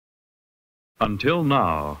Until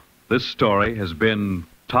now, this story has been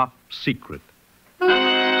top secret.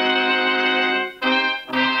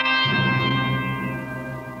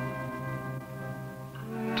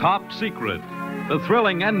 Top Secret, the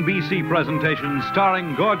thrilling NBC presentation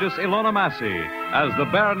starring gorgeous Ilona Massey as the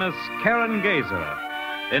Baroness Karen Gazer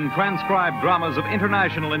in transcribed dramas of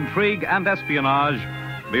international intrigue and espionage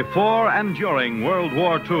before and during World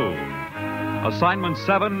War II. Assignment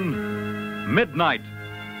 7, Midnight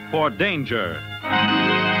for Danger.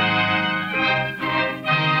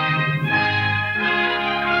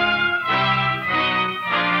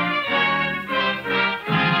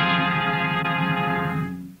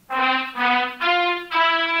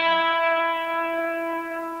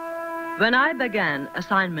 When I began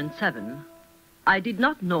Assignment 7, I did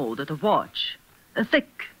not know that a watch, a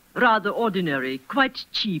thick, rather ordinary, quite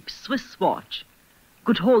cheap Swiss watch,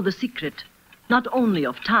 could hold the secret not only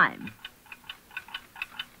of time,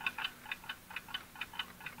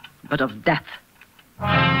 but of death.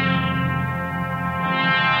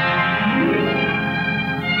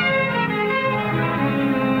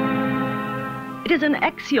 It is an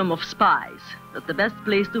axiom of spies that the best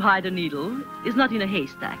place to hide a needle is not in a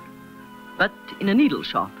haystack, but in a needle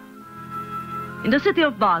shop. In the city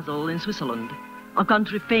of Basel, in Switzerland, a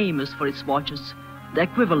country famous for its watches, the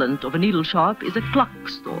equivalent of a needle shop is a clock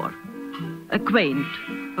store. A quaint,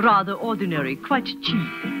 rather ordinary, quite cheap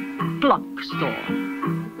clock store.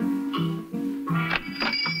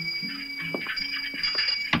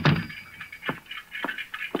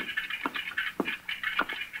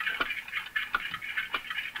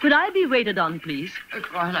 Could I be waited on, please?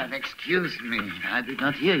 Fräulein, excuse me. I did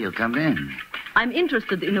not hear you. Come in. I'm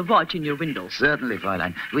interested in a watch in your window. Certainly,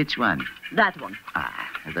 Fräulein. Which one? That one. Ah,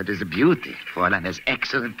 that is a beauty. Fräulein has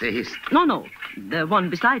excellent taste. No, the one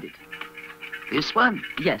beside it. This one?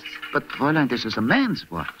 Yes. But, Fräulein, this is a man's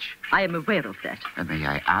watch. I am aware of that. May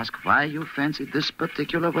I ask why you fancy this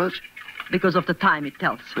particular watch? Because of the time it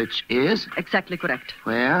tells. Which is? Exactly correct.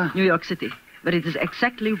 Where? New York City. But it is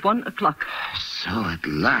exactly 1 o'clock. So at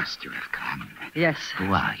last you have come. Yes.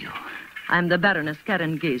 Who are you? I'm the Baroness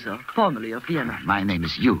Karen Gazer, formerly of Vienna. My name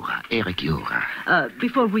is Jura, Erich Jura.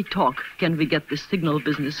 Before we talk, can we get this signal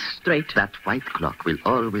business straight? That white clock will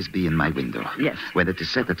always be in my window. Yes. When it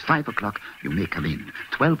is set at 5 o'clock, you may come in.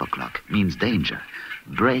 12 o'clock means danger.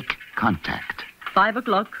 Break contact. 5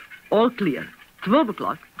 o'clock, all clear. 12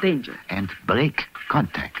 o'clock, danger. And break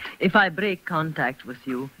contact. If I break contact with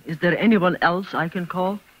you, is there anyone else I can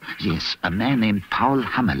call? Yes, a man named Paul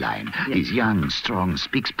Hammerlein. Yes. He's young, strong,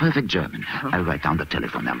 speaks perfect German. I'll write down the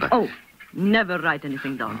telephone number. Oh, never write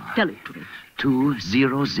anything down. Tell it to me.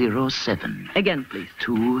 2007. Again, please.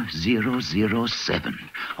 2007.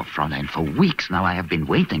 Oh, Fräulein, for weeks now I have been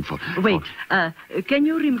waiting for... Wait, can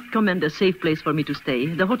you recommend a safe place for me to stay?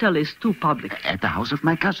 The hotel is too public. At the house of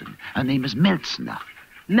my cousin. Her name is Meltzner.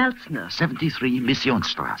 Meltzner. 73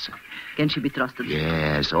 Missionsstraße. Can she be trusted?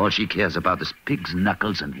 Yes, all she cares about is pig's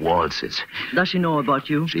knuckles and waltzes. Does she know about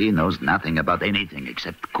you? She knows nothing about anything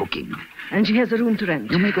except cooking. And she has a room to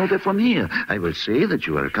rent? You may go there from here. I will say that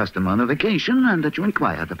you are a customer on a vacation and that you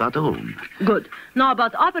inquired about a room. Good. Now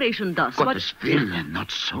about Operation Dust. Gottes Willen,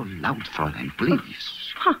 not so loud, Fräulein,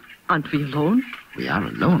 please. Huh. Aren't we alone? We are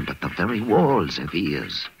alone, but the very walls have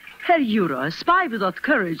ears. Herr Jura, a spy without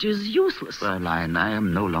courage is useless. Fräulein, I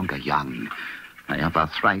am no longer young. I have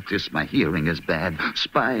arthritis, my hearing is bad.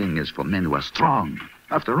 Spying is for men who are strong.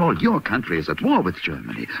 After all, your country is at war with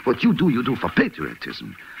Germany. What you do for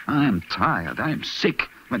patriotism. I am tired, I am sick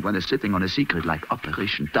when one is sitting on a secret like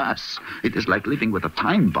Operation Das. It is like living with a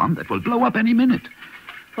time bomb that will blow up any minute.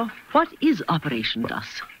 Well, what is Operation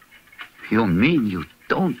Das? You mean you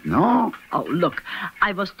don't know? Oh, look,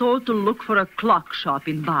 I was told to look for a clock shop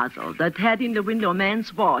in Basel that had in the window a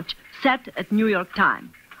man's watch set at New York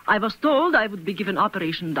time. I was told I would be given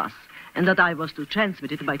Operation Das, and that I was to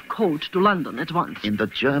transmit it by code to London at once. In the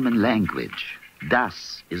German language,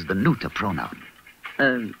 das is the neuter pronoun.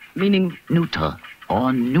 Meaning? Neuter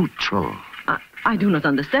or neutral. I do not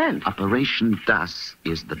understand. Operation Das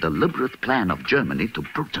is the deliberate plan of Germany to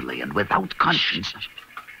brutally and without conscience... Shh.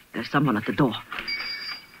 There's someone at the door.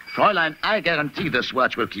 Fräulein, I guarantee this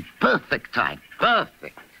watch will keep perfect time.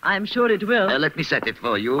 Perfect. I'm sure it will. Let me set it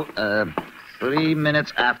for you. 3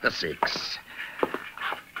 minutes after 6.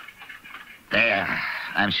 There.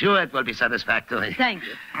 I'm sure it will be satisfactory. Thank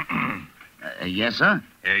you. Yes, sir?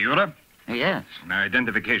 Herr Jura? Yes.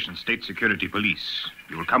 Identification, State Security Police.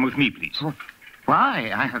 You will come with me, please. Oh,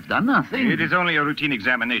 why? I have done nothing. It is only a routine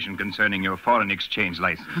examination concerning your foreign exchange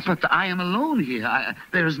license. But I am alone here.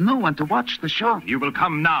 There is no one to watch the shop. You will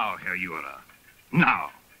come now, Herr Jura. Now.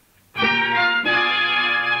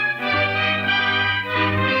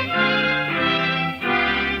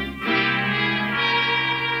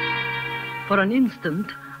 For an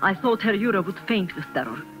instant, I thought Herr Jura would faint with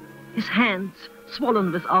terror. His hands,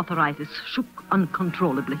 swollen with arthritis, shook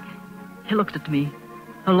uncontrollably. He looked at me,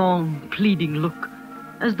 a long, pleading look,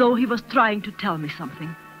 as though he was trying to tell me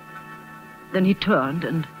something. Then he turned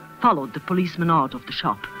and followed the policeman out of the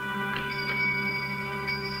shop.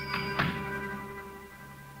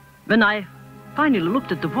 When I finally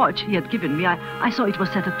looked at the watch he had given me, I saw it was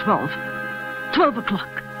set at 12. 12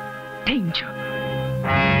 o'clock. Danger.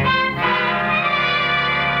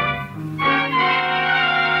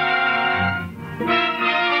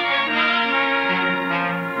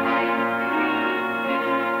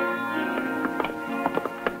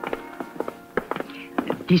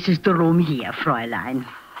 This is the room here, Fräulein.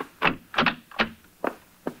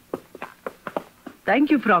 Thank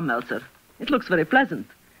you, Frau Melzer. It looks very pleasant.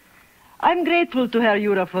 I'm grateful to Herr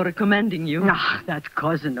Jura for recommending you. Ah, that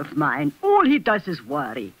cousin of mine, all he does is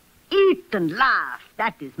worry. Eat and laugh.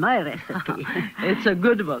 That is my recipe. It's a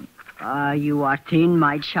good one. Ah, you are thin,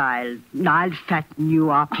 my child. I'll fatten you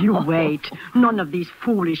up. You wait. None of these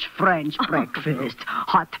foolish French breakfasts.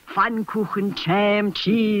 Hot pfannkuchen, jam,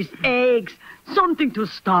 cheese, eggs. Something to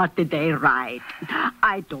start the day right.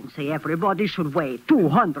 I don't say everybody should weigh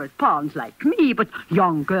 200 pounds like me, but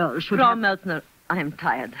young girls should Frau Meltner, I am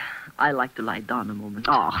tired. I like to lie down a moment.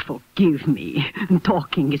 Oh, forgive me.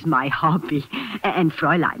 Talking is my hobby. And,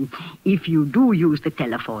 Fräulein, if you do use the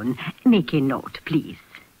telephone, make a note, please.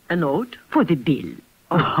 A note? For the bill.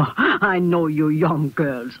 Oh, I know you young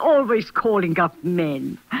girls, always calling up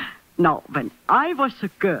men. Now, when I was a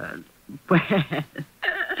girl, well...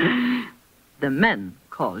 The men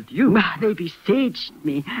called you. They besieged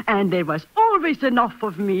me, and there was always enough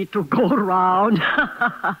of me to go round.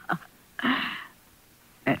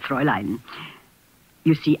 Fräulein,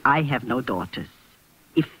 you see, I have no daughters.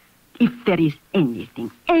 If there is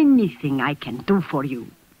anything I can do for you,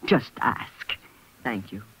 just ask.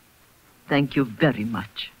 Thank you. Thank you very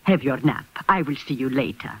much. Have your nap. I will see you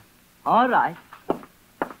later. All right.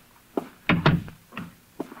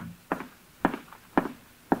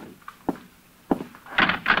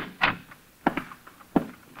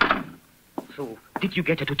 So, did you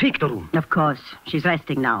get her to take the room? Of course. She's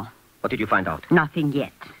resting now. What did you find out? Nothing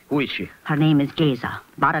yet. Who is she? Her name is Geza,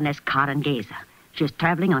 Baroness Karen Geza. She's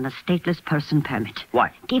traveling on a stateless person permit.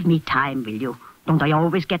 Why? Give me time, will you? Don't I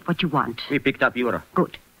always get what you want? We picked up Jura.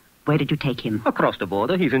 Good. Where did you take him? Across the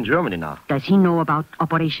border. He's in Germany now. Does he know about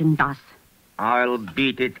Operation Das? I'll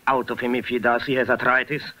beat it out of him if he does. He has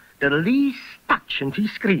arthritis. The least touch and he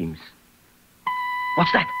screams.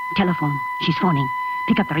 What's that? Telephone. She's phoning.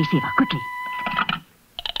 Pick up the receiver, quickly.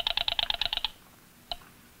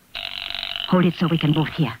 Hold it so we can both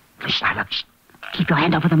hear. Shh. Keep your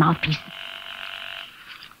hand over the mouthpiece.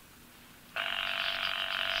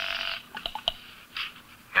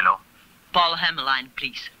 Hello? Paul Hammerlein,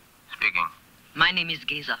 please. Speaking. My name is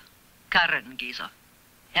Geza. Karen Geza.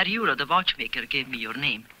 Herr Jura, the watchmaker, gave me your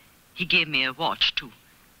name. He gave me a watch, too.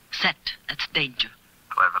 Set at danger.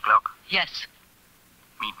 12 o'clock? Yes.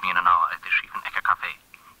 Meet me in an hour at the Schiefenecker Café.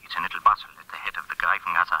 It's a little bustle at the head of the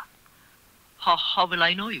Greifengasse. How will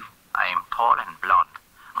I know you? I am tall and blond.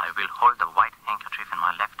 I will hold the white handkerchief in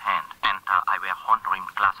my left hand, and I wear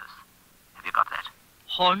horn-rimmed glasses. Have you got that?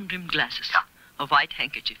 Horn-rimmed glasses. Yeah. A white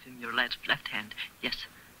handkerchief in your left hand. Yes.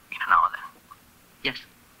 In an hour, then. Yes.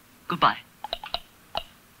 Goodbye.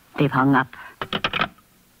 They've hung up.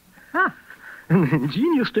 Ah,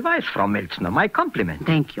 ingenious device, Frau Melzner. My compliment.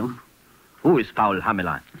 Thank you. Who is Paul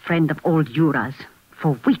Hammerlein? Friend of old Jura's.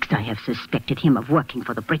 For weeks I have suspected him of working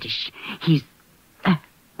for the British. He's...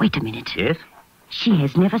 wait a minute. Yes? She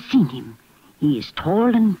has never seen him. He is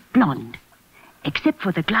tall and blond. Except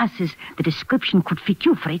for the glasses, the description could fit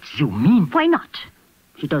you, Fritz. You mean? Why not?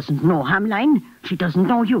 She doesn't know Hamlein. She doesn't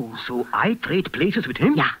know you. So I trade places with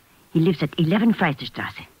him? Yeah. He lives at 11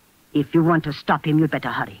 Freisterstrasse. If you want to stop him, you'd better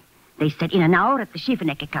hurry. They said in an hour at the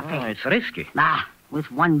Schiefenecker Café. Oh, it's risky. With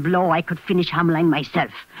one blow, I could finish Hamlein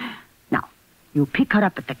myself. Now, you pick her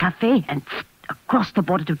up at the cafe and across the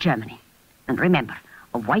border to Germany. And remember,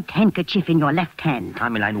 a white handkerchief in your left hand.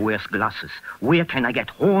 Hammerlein wears glasses. Where can I get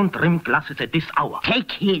horn-rimmed glasses at this hour?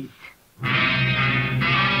 Take his.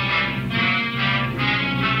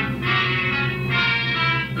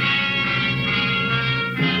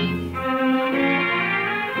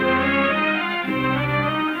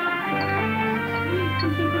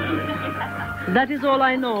 That is all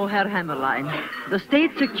I know, Herr Hammerlein. The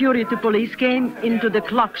state security police came into the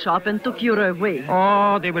clock shop and took Jura away.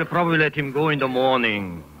 Oh, they will probably let him go in the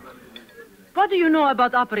morning. What do you know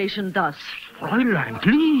about Operation Das? Fräulein,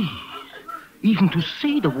 please. Even to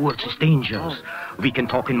say the words is dangerous. We can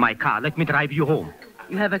talk in my car. Let me drive you home.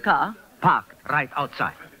 You have a car? Parked right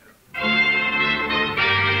outside.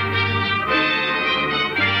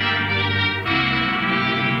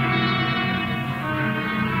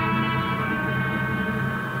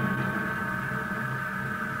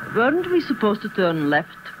 Weren't we supposed to turn left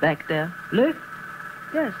back there? Left?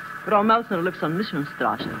 Yes. Frau Melsner lives on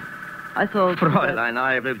Missionsstraße. I thought... Fräulein,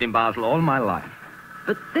 I have lived in Basel all my life.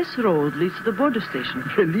 But this road leads to the border station.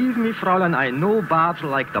 Believe me, Fräulein, I know Basel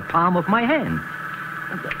like the palm of my hand.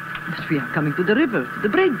 But we are coming to the river, to the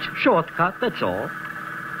bridge. Shortcut, that's all.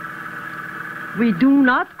 We do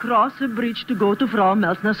not cross a bridge to go to Frau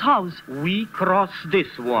Melsner's house. We cross this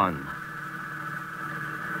one.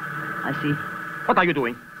 I see. What are you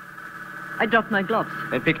doing? I dropped my gloves.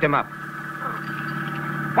 Then pick them up.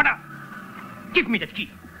 What up? Give me that key.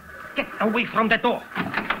 Get away from that door.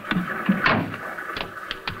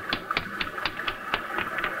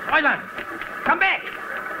 Fräulein, come back.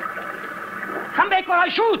 Come back or I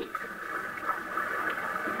shoot.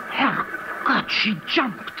 Herrgott, she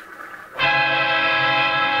jumped.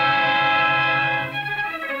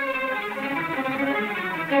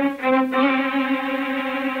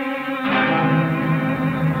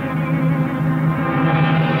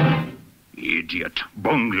 Idiot,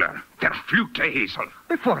 bungler, verfluchte Hazel.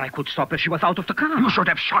 Before I could stop her, she was out of the car. You should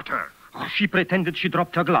have shot her. Oh, she pretended she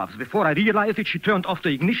dropped her gloves. Before I realized it, she turned off the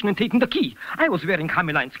ignition and taken the key. I was wearing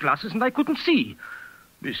Hameline's glasses and I couldn't see.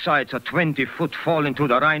 Besides, a 20-foot fall into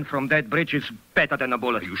the Rhine from that bridge is better than a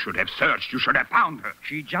bullet. You should have searched. You should have found her.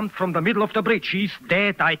 She jumped from the middle of the bridge. She's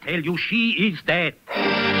dead, I tell you. She is dead.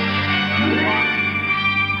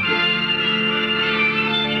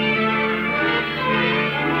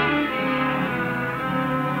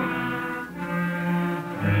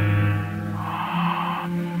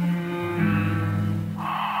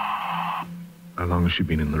 How long has she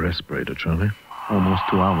been in the respirator, Charlie? Almost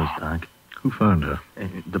 2 hours, Doc. Who found her?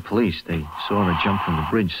 The police, they saw her jump from the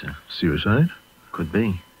bridge, sir. Suicide? Could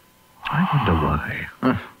be. I wonder why.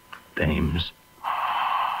 Dames.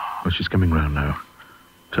 Well, she's coming round now.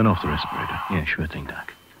 Turn off the respirator. Yeah, sure thing,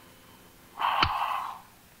 Doc.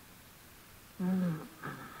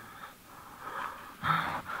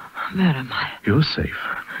 Where am I? You're safe.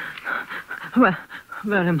 Where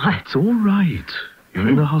am I? It's all right. You're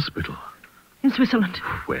in a hospital. In Switzerland.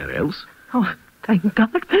 Where else? Oh, thank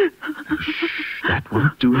God. Shh, that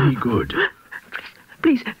won't do any good.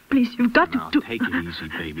 Please, you've got Now, to... take it easy,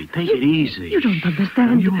 baby. Take it easy. You don't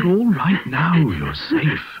understand. You're all right now. You're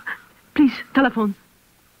safe. Please, telephone.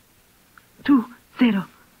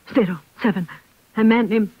 2007. A man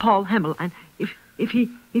named Paul Hamel. If he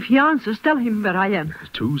answers, tell him where I am.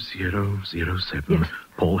 2007. Yes.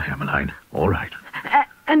 Paul Hammerlein. All right.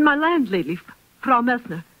 And my landlady, Frau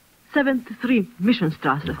Melsner. 73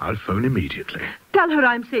 Missionsstraße. I'll phone immediately. Tell her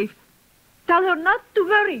I'm safe. Tell her not to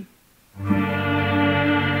worry.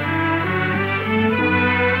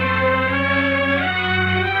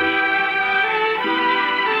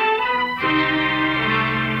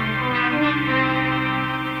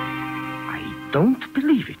 I don't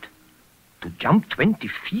believe it. To jump 20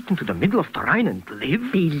 feet into the middle of the Rhine and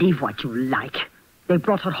live? Believe what you like. They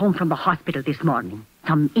brought her home from the hospital this morning.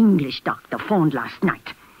 Some English doctor phoned last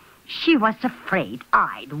night. She was afraid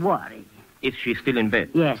I'd worry. Is she still in bed?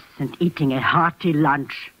 Yes, and eating a hearty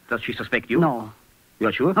lunch. Does she suspect you? No,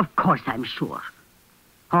 You're sure? of course I'm sure.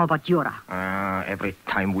 How about Yura? Every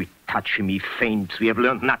time we touch him, he faints. We have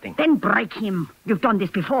learned nothing. Then break him. You've done this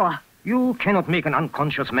before. You cannot make an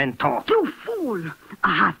unconscious man talk. You fool! A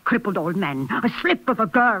half-crippled old man. A slip of a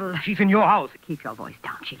girl. She's in your house. Keep your voice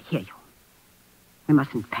down. She'll hear you. We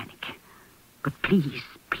mustn't panic. But please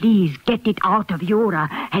get it out of Yura.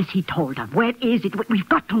 Has he told her? Where is it? We've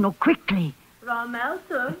got to know quickly. Frau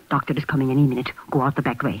Melser? Doctor is coming any minute. Go out the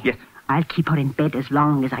back way. Yes. I'll keep her in bed as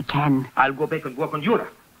long as I can. I'll go back and work on Yura.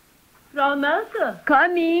 Frau Melser?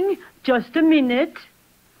 Coming. Just a minute.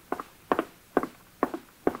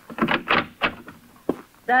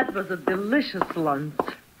 That was a delicious lunch,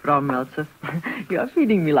 Frau Melser. You're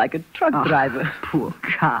feeding me like a truck driver. Poor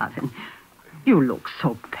Karen. You look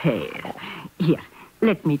so pale. Here,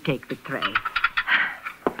 let me take the tray.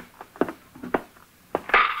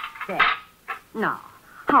 There. Now,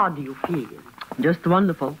 how do you feel? Just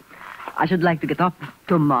wonderful. I should like to get up.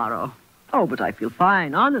 Tomorrow. Oh, but I feel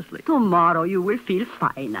fine, honestly. Tomorrow you will feel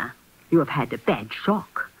finer. You have had a bad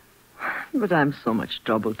shock. But I'm so much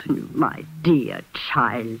trouble to you. My dear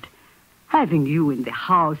child, having you in the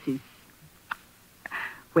house is...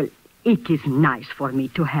 Well, it is nice for me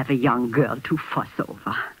to have a young girl to fuss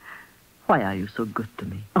over. Why are you so good to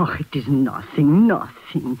me? Oh, it is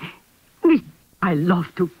nothing. I love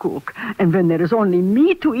to cook, and when there is only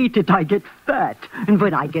me to eat it, I get fat. And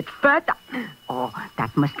when I get fat, oh,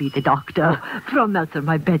 that must be the doctor. Oh, Frau Meltzer,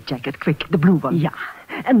 my bed jacket, quick, the blue one. Yeah.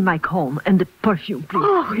 And my comb and the perfume, please.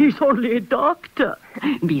 Oh, he's only a doctor.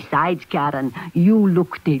 Besides, Karen, you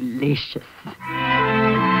look delicious.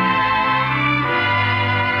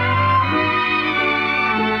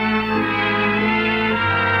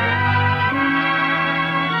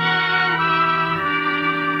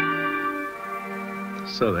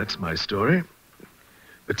 So that's my story.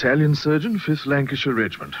 Battalion Surgeon, 5th Lancashire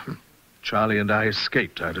Regiment. Charlie and I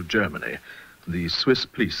escaped out of Germany. The Swiss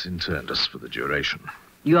police interned us for the duration.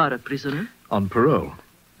 You are a prisoner? On parole.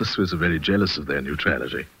 The Swiss are very jealous of their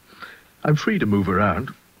neutrality. I'm free to move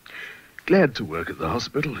around. Glad to work at the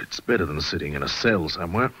hospital. It's better than sitting in a cell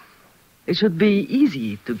somewhere. It should be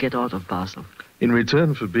easy to get out of Basel. In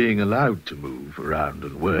return for being allowed to move around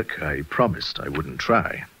and work, I promised I wouldn't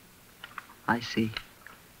try. I see.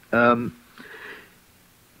 May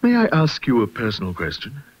I ask you a personal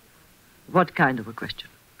question? What kind of a question?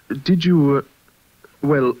 Did you,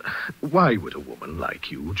 well, why would a woman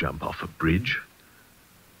like you jump off a bridge?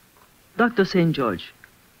 Dr. St. George,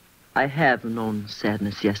 I have known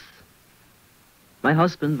sadness, yes. My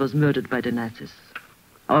husband was murdered by the Nazis.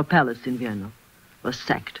 Our palace in Vienna was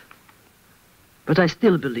sacked. But I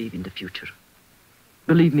still believe in the future.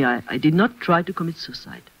 Believe me, I did not try to commit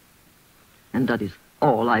suicide. And that is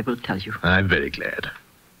all I will tell you. I'm very glad.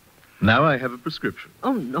 Now I have a prescription.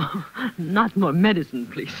 Oh, no. Not more medicine,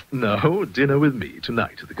 please. No, dinner with me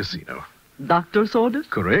tonight at the casino. Doctor's orders?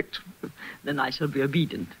 Correct. Then I shall be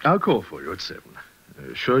obedient. I'll call for you at 7.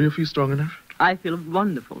 Sure you feel strong enough? I feel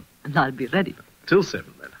wonderful, and I'll be ready. Till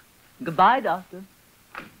 7, then. Goodbye, Doctor.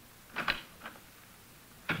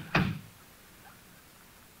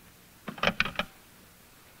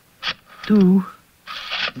 Two,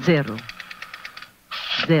 0,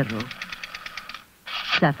 0,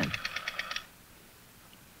 7.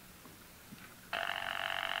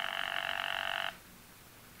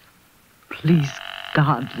 Please,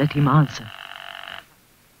 God, let him answer.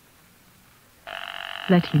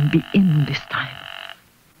 Let him be in this time.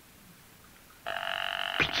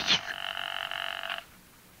 Please.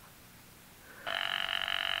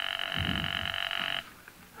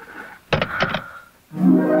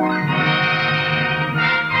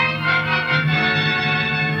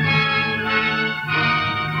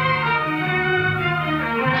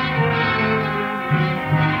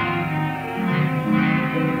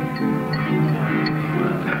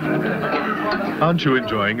 Aren't you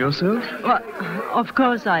enjoying yourself? Well, of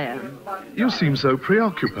course I am. You seem so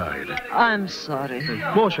preoccupied. I'm sorry.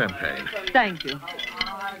 More champagne. Thank you.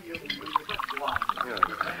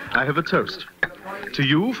 I have a toast. To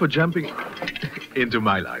you for jumping into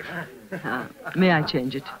my life. May I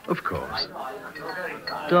change it? Of course.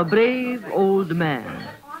 To a brave old man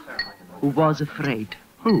who was afraid.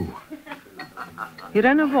 Who? He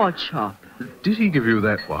ran a watch shop. Did he give you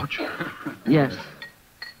that watch? Yes.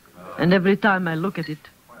 And every time I look at it,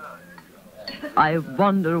 I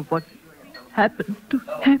wonder what happened to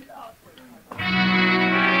him.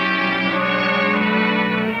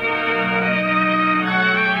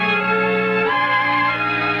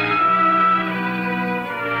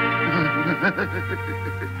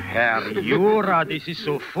 Herr Jura, this is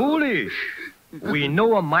so foolish. We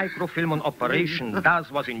know a microfilm on Operation DAS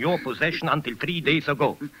was in your possession until 3 days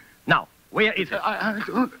ago. Now, where is it? I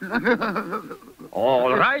don't...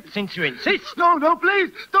 All right, since you insist. No,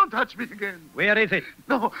 please, don't touch me again. Where is it?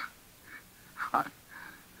 No.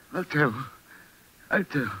 I'll tell.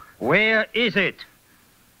 Where is it?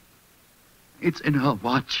 It's in her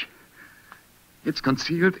watch. It's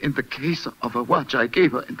concealed in the case of a watch I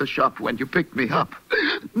gave her in the shop when you picked me up.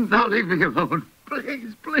 Now leave me alone.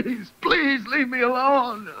 Please, leave me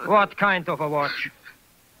alone. What kind of a watch?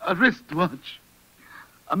 A wristwatch.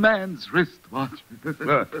 A man's wristwatch. Good.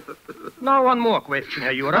 Now one more question,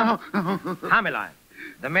 Herr Jura. No. Hamelin,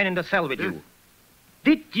 the man in the cell with you.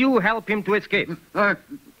 Did you help him to escape?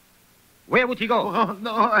 Where would he go? Oh,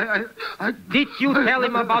 no, I... Did you tell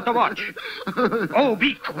him about the watch? Oh,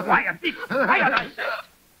 be quiet, I said.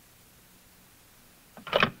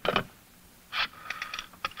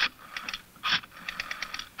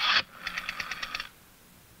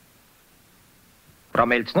 Frau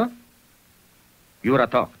Meltzner? Jura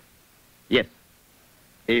talked. Yes.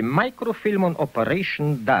 A microfilm on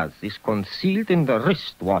Operation DAS is concealed in the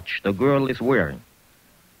wristwatch the girl is wearing.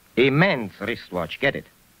 A man's wristwatch, get it?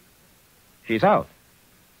 She's out.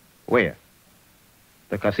 Where?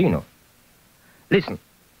 The casino. Listen,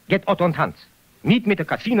 get Otto and Hans. Meet me at the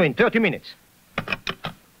casino in 30 minutes.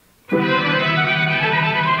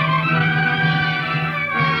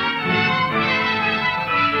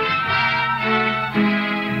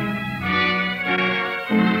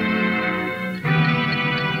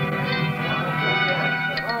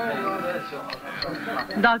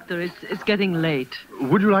 Doctor, it's getting late.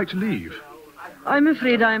 Would you like to leave? I'm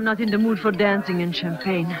afraid I'm not in the mood for dancing and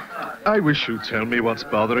champagne. I wish you'd tell me what's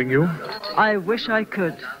bothering you. I wish I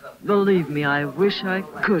could. Believe me, I wish I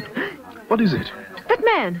could. What is it? That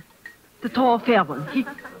man. The tall, fair one.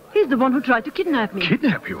 He's the one who tried to kidnap me.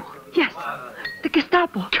 Kidnap you? Yes. The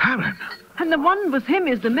Gestapo. Karen! And the one with him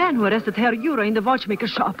is the man who arrested Herr Jura in the watchmaker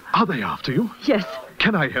shop. Are they after you? Yes.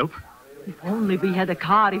 Can I help? If only we had a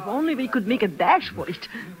car. If only we could make a dash for it.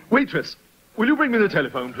 Waitress, will you bring me the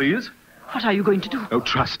telephone, please? What are you going to do? Oh,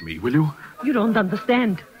 trust me, will you? You don't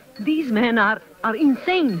understand. These men are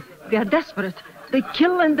insane. They are desperate. They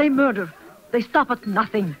kill and they murder. They stop at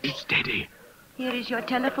nothing. Steady. Here is your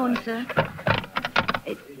telephone, sir.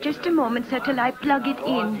 Just a moment, sir, till I plug it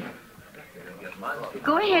in.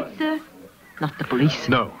 Go ahead, sir. Not the police.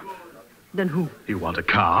 No. Then who? You want a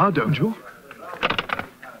car, don't you?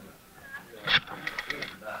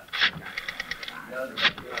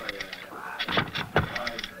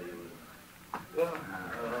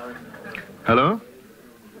 Hello?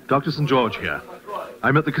 Dr. St. George here.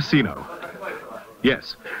 I'm at the casino.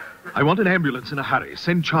 Yes. I want an ambulance in a hurry.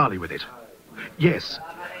 Send Charlie with it. Yes.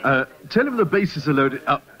 Tell him the bases are loaded.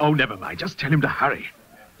 Oh, never mind. Just tell him to hurry.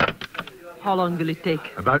 How long will it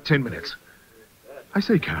take? About 10 minutes. I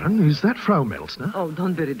say, Karen, is that Frau Meltzner? Oh,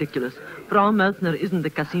 don't be ridiculous. Frau Meltzner isn't the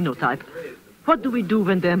casino type. What do we do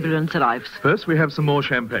when the ambulance arrives? First, we have some more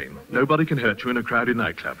champagne. Nobody can hurt you in a crowded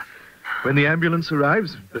nightclub. When the ambulance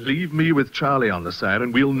arrives, believe me, with Charlie on the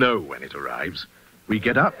siren, we'll know when it arrives. We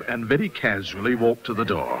get up and very casually walk to the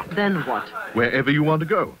door. Then what? Wherever you want to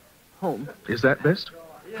go. Home. Is that best?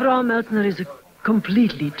 Frau Meltzner is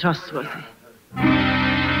completely trustworthy.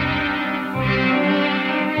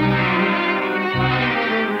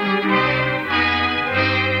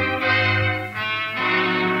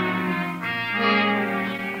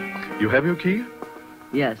 You have your key?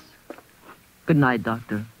 Yes. Good night,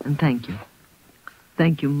 Doctor, and thank you.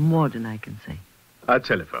 Thank you more than I can say. I'll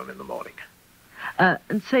telephone in the morning.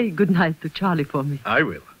 And say good night to Charlie for me. I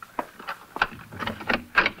will.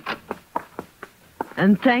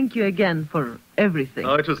 And thank you again for everything.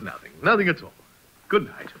 Oh, it was nothing. Nothing at all. Good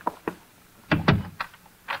night.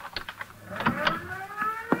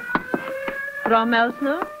 Frau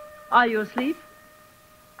Meltzner, are you asleep?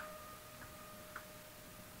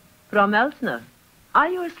 Frau Meltzner, are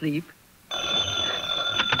you asleep?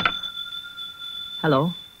 Hello?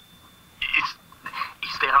 Is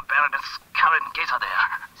there a Baroness Karen Geyser there?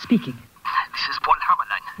 Speaking. This is Paul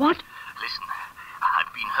Hammerlein. What? Listen, I've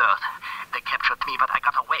been hurt. They captured me, but I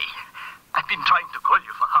got away. I've been trying to call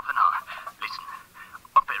you for half an hour. Listen,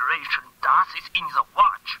 Operation Das is in the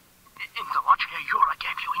watch. In the watch Herr Jura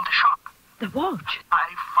gave you in the shop. The watch?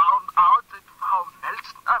 I found out that Frau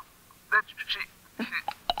Meltzner, that she...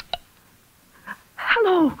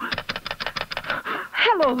 Hello.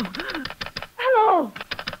 Hello. Hello.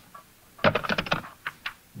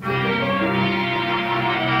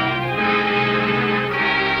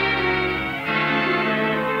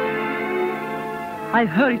 I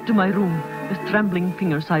hurried to my room. With trembling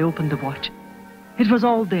fingers, I opened the watch. It was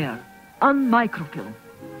all there, on microfilm.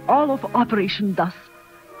 All of Operation Das.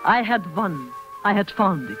 I had won. I had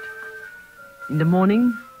found it. In the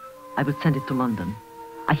morning, I would send it to London.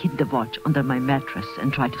 I hid the watch under my mattress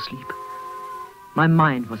and tried to sleep. My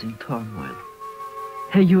mind was in turmoil.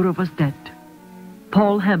 Herr Jura was dead.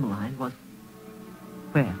 Paul Hammerlein was...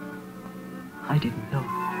 where? I didn't know.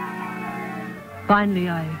 Finally,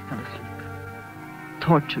 I fell asleep.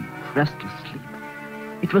 Tortured, restless sleep.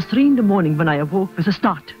 It was 3 a.m. when I awoke with a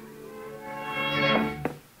start.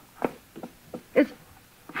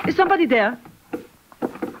 Is somebody there?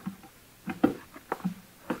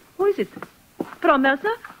 Who is it? Frau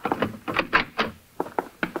Meltzner?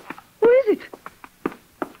 Who is it?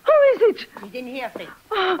 Who is it? He's in here, Fritz.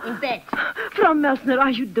 In bed. Frau Meltzner, are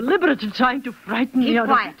you deliberately trying to frighten me Keep out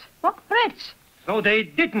quiet. What? Fritz! So they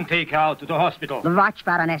didn't take her out to the hospital. The watch,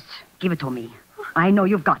 Baroness. Give it to me. I know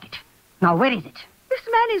you've got it. Now, where is it? This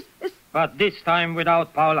man is... But this time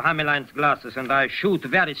without Paul Hammerlein's glasses, and I shoot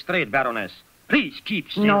very straight, Baroness. Please keep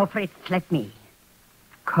still. No, Fritz, let me.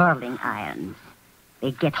 Curling irons.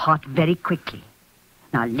 They get hot very quickly.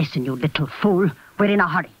 Now, listen, you little fool. We're in a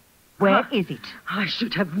hurry. Where is it? I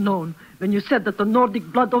should have known when you said that the Nordic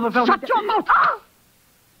blood overwhelmed... Shut your mouth!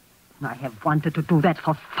 I have wanted to do that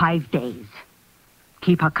for 5 days.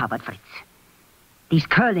 Keep her covered, Fritz. These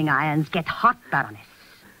curling irons get hot, Baroness.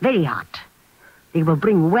 Very hot. They will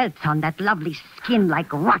bring welts on that lovely skin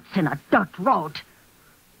like rats in a dirt road.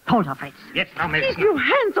 Hold her, Fritz. Yes, Frau Keep Meltzner. your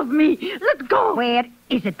hands off me! Let go! Where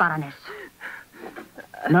is it, Baroness?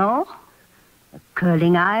 No? The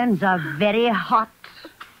curling irons are very hot.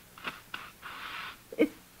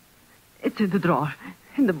 It's in the drawer.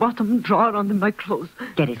 In the bottom drawer under my clothes.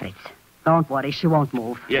 Get it, Fritz. Don't worry, she won't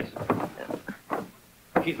move. Yes.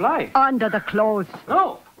 She's lying. Under the clothes.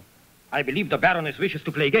 No. I believe the Baroness wishes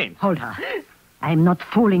to play games. Hold her. I'm not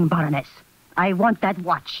fooling, Baroness. I want that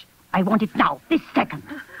watch. I want it now, this second.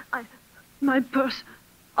 My purse.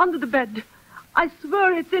 Under the bed. I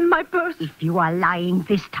swear it's in my purse. If you are lying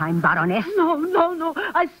this time, Baroness. No.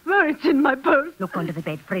 I swear it's in my purse. Look under the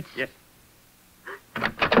bed, Fritz. Yes.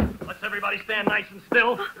 Let's everybody stand nice and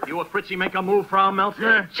still. You or Fritzy make a move, Frau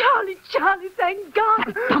Meltzner. Charlie, thank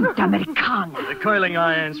God. Dumped Americana. The curling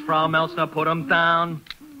irons, Frau Meltzner, put them down.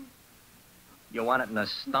 You want it in the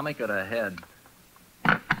stomach or the head?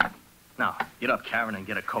 Now, get up, Karen, and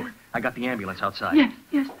get a coat. I got the ambulance outside.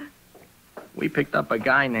 Yes. We picked up a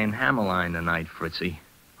guy named Hammerline tonight, Fritzy.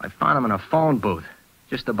 I found him in a phone booth,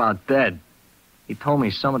 just about dead. He told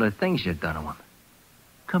me some of the things you'd done to him.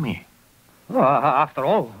 Come here. After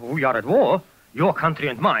all, we are at war. Your country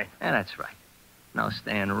and mine. Yeah, that's right. Now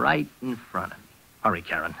stand right in front of me. Hurry,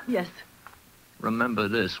 Karen. Yes. Remember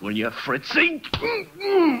this, will you, Fritzy?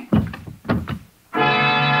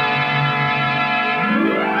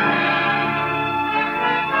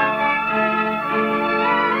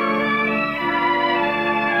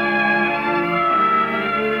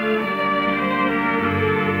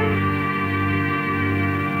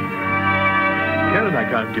 I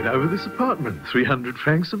can't get over this apartment. 300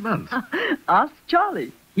 francs a month. Ask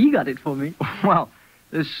Charlie. He got it for me. Well,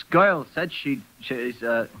 this girl said she's,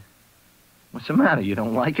 what's the matter? You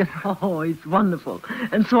don't like it? Oh, it's wonderful.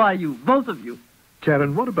 And so are you, both of you.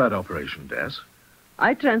 Karen, what about Operation Das?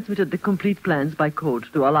 I transmitted the complete plans by code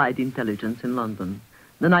to Allied intelligence in London.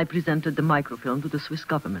 Then I presented the microfilm to the Swiss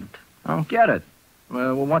government. I don't get it.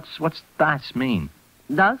 Well, what's das mean?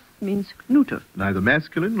 Das means neuter. Neither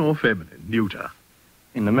masculine nor feminine. Neuter.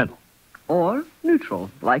 In the middle. Or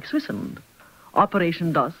neutral, like Switzerland.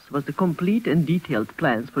 Operation Das was the complete and detailed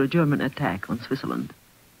plans for a German attack on Switzerland.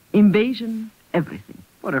 Invasion, everything.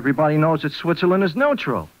 But everybody knows that Switzerland is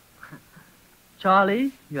neutral.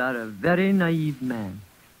 Charlie, you are a very naive man.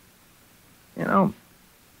 You know,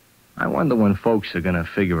 I wonder when folks are going to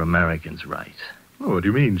figure Americans right. Oh, what do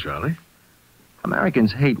you mean, Charlie?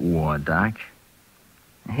 Americans hate war, Doc.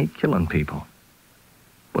 They hate killing people.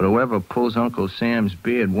 But whoever pulls Uncle Sam's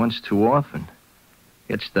beard once too often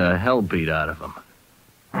gets the hell beat out of him.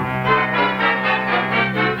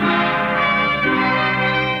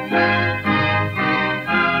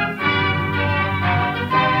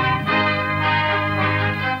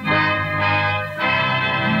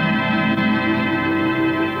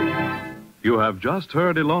 You have just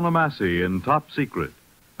heard Ilona Massey in Top Secret,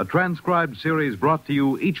 a transcribed series brought to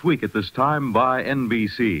you each week at this time by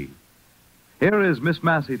NBC. Here is Miss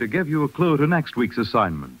Massey to give you a clue to next week's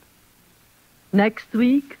assignment. Next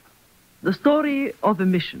week, the story of a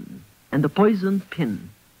mission and the poisoned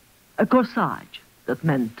pin. A corsage that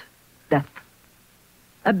meant death.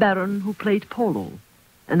 A baron who played polo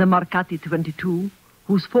and a Marcati 22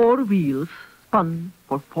 whose 4 wheels spun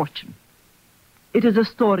for fortune. It is a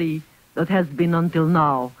story that has been until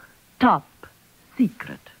now top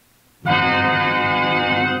secret.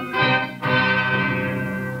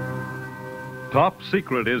 Top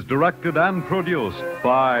Secret is directed and produced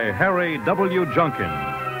by Harry W. Junkin.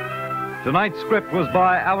 Tonight's script was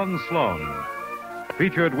by Alan Sloan.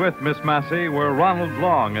 Featured with Miss Massey were Ronald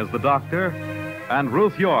Long as the doctor and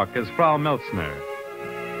Ruth York as Frau Meltzner.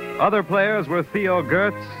 Other players were Theo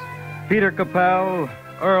Gertz, Peter Capel,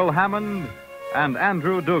 Earl Hammond, and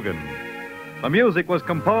Andrew Dugan. The music was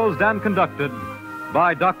composed and conducted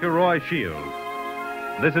by Dr. Roy Shields.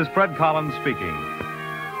 This is Fred Collins speaking.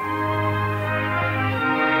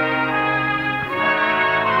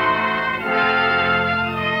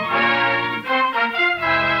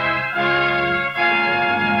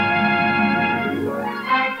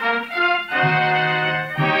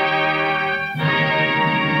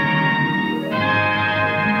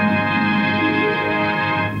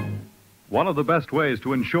 One of the best ways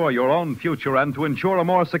to ensure your own future and to ensure a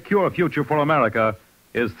more secure future for America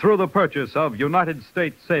is through the purchase of United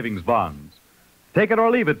States savings bonds. Take It or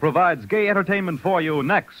Leave It provides gay entertainment for you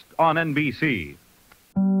next on NBC.